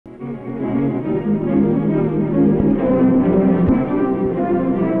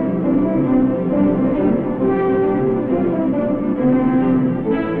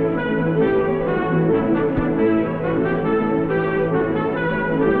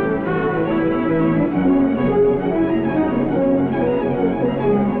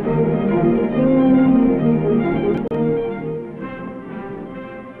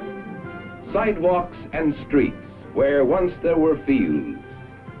Sidewalks and streets where once there were fields.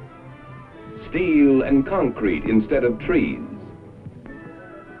 Steel and concrete instead of trees.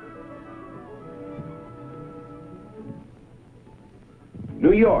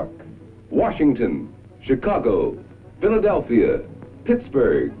 New York, Washington, Chicago, Philadelphia,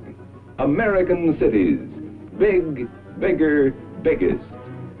 Pittsburgh, American cities, big, bigger, biggest,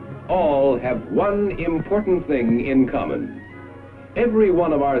 all have one important thing in common. Every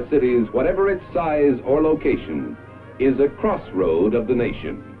one of our cities, whatever its size or location, is a crossroad of the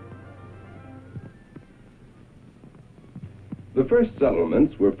nation. The first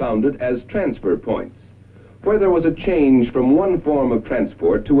settlements were founded as transfer points, where there was a change from one form of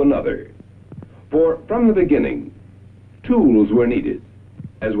transport to another. For from the beginning, tools were needed,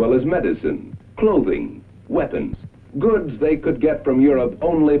 as well as medicine, clothing, weapons, goods they could get from Europe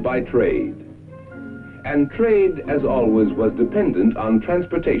only by trade. And trade, as always, was dependent on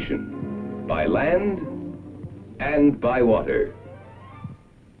transportation, by land and by water.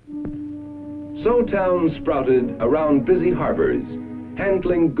 So towns sprouted around busy harbors,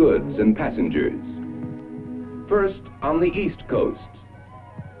 handling goods and passengers. First on the East Coast,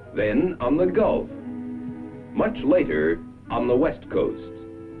 then on the Gulf, much later on the West Coast.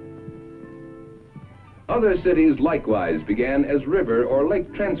 Other cities likewise began as river or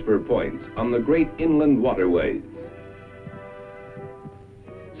lake transfer points on the great inland waterways.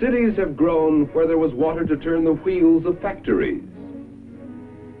 Cities have grown where there was water to turn the wheels of factories,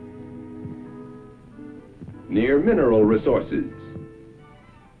 near mineral resources,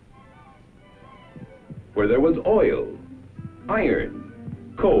 where there was oil,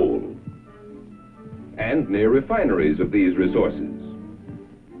 iron, coal, and near refineries of these resources.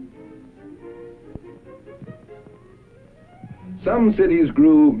 Some cities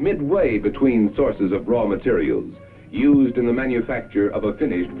grew midway between sources of raw materials used in the manufacture of a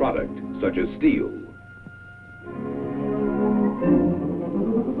finished product, such as steel.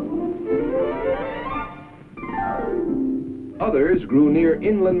 Others grew near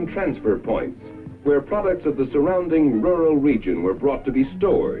inland transfer points, where products of the surrounding rural region were brought to be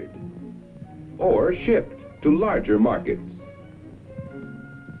stored or shipped to larger markets.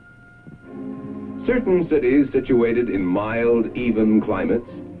 Certain cities situated in mild, even climates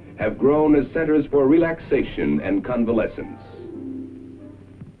have grown as centers for relaxation and convalescence.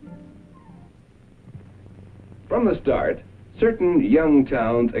 From the start, certain young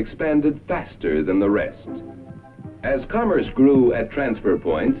towns expanded faster than the rest. As commerce grew at transfer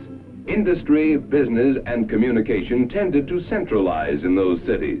points, industry, business, and communication tended to centralize in those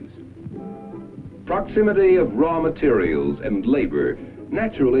cities. Proximity of raw materials and labor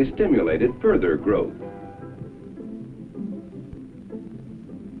naturally stimulated further growth.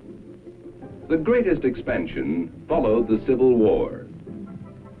 The greatest expansion followed the Civil War.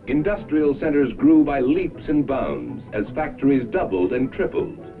 Industrial centers grew by leaps and bounds as factories doubled and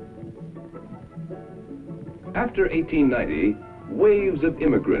tripled. After 1890, waves of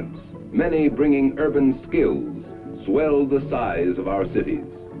immigrants, many bringing urban skills, swelled the size of our cities.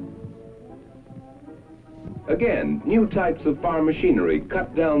 Again, new types of farm machinery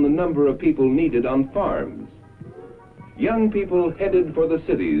cut down the number of people needed on farms. Young people headed for the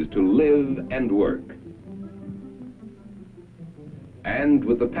cities to live and work. And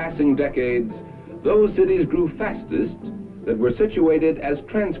with the passing decades, those cities grew fastest that were situated as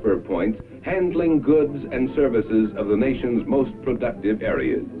transfer points handling goods and services of the nation's most productive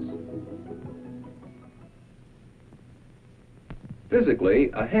areas. Physically,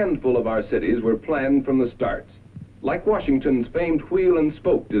 a handful of our cities were planned from the start, like Washington's famed wheel and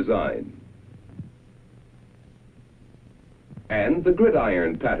spoke design, and the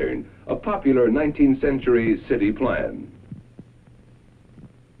gridiron pattern, a popular 19th century city plan.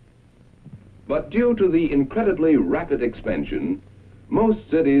 But due to the incredibly rapid expansion, most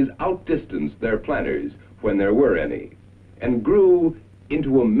cities outdistanced their planners, when there were any, and grew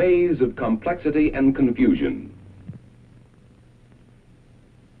into a maze of complexity and confusion.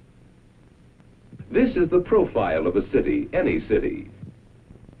 This is the profile of a city, any city.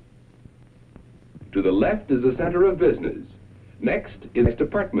 To the left is the center of business. Next is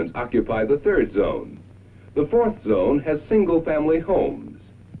apartments occupy the third zone. The fourth zone has single-family homes.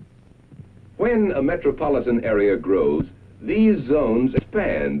 When a metropolitan area grows, these zones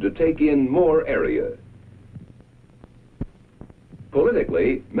expand to take in more area.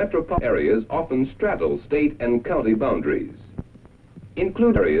 Politically, metropolitan areas often straddle state and county boundaries.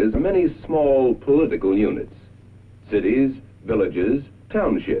 Include areas of many small political units, cities, villages,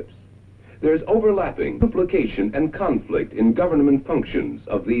 townships. There's overlapping, duplication, and conflict in government functions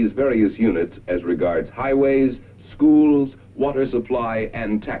of these various units as regards highways, schools, water supply,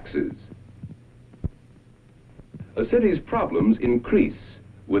 and taxes. a city's problems increase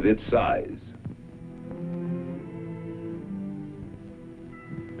with its size.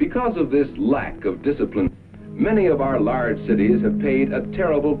 Because of this lack of discipline, many of our large cities have paid a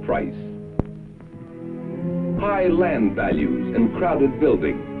terrible price. High land values and crowded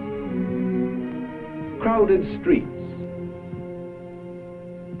buildings, crowded streets,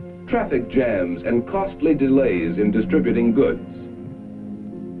 traffic jams and costly delays in distributing goods,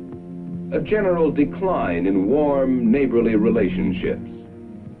 a general decline in warm, neighborly relationships.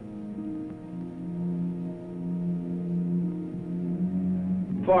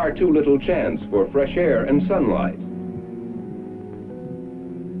 Far too little chance for fresh air and sunlight.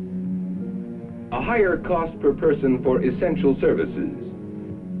 A higher cost per person for essential services.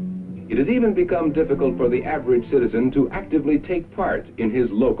 It has even become difficult for the average citizen to actively take part in his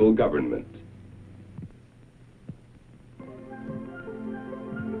local government.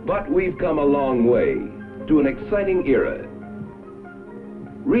 But we've come a long way to an exciting era.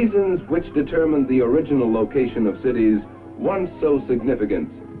 Reasons which determined the original location of cities, once so significant,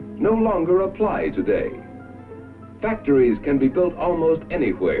 no longer apply today. Factories can be built almost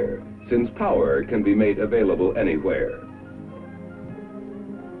anywhere, since power can be made available anywhere.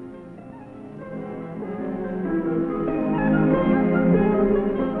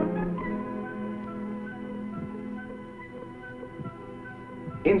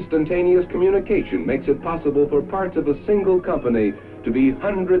 Instantaneous communication makes it possible for parts of a single company to be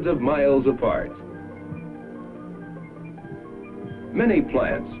hundreds of miles apart. Many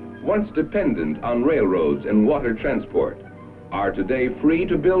plants, once dependent on railroads and water transport, are today free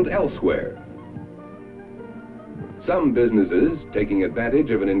to build elsewhere. Some businesses, taking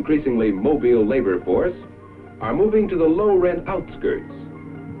advantage of an increasingly mobile labor force, are moving to the low-rent outskirts.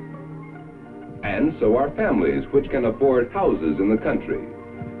 And so are families which can afford houses in the country.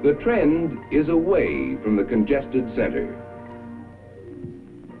 The trend is away from the congested center.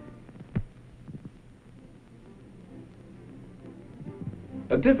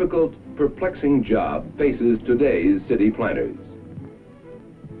 A difficult, perplexing job faces today's city planners.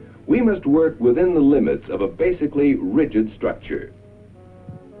 We must work within the limits of a basically rigid structure.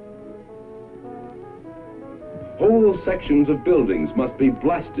 Whole sections of buildings must be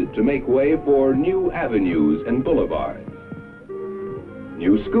blasted to make way for new avenues and boulevards,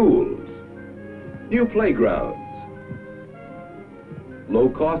 new schools, new playgrounds,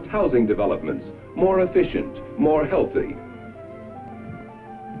 low-cost housing developments, more efficient, more healthy.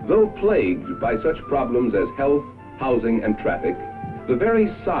 Though plagued by such problems as health, housing, and traffic, the very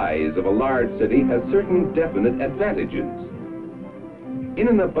size of a large city has certain definite advantages. In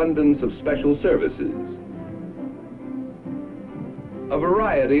an abundance of special services, a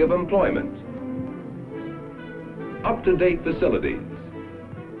variety of employment, up-to-date facilities,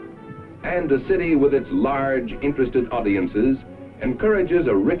 and a city with its large, interested audiences encourages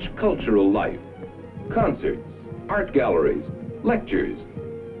a rich cultural life, concerts, art galleries, lectures,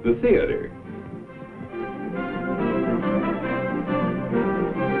 the theater.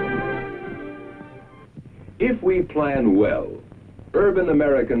 If we plan well, urban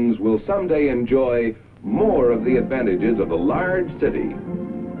Americans will someday enjoy more of the advantages of a large city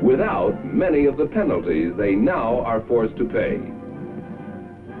without many of the penalties they now are forced to pay.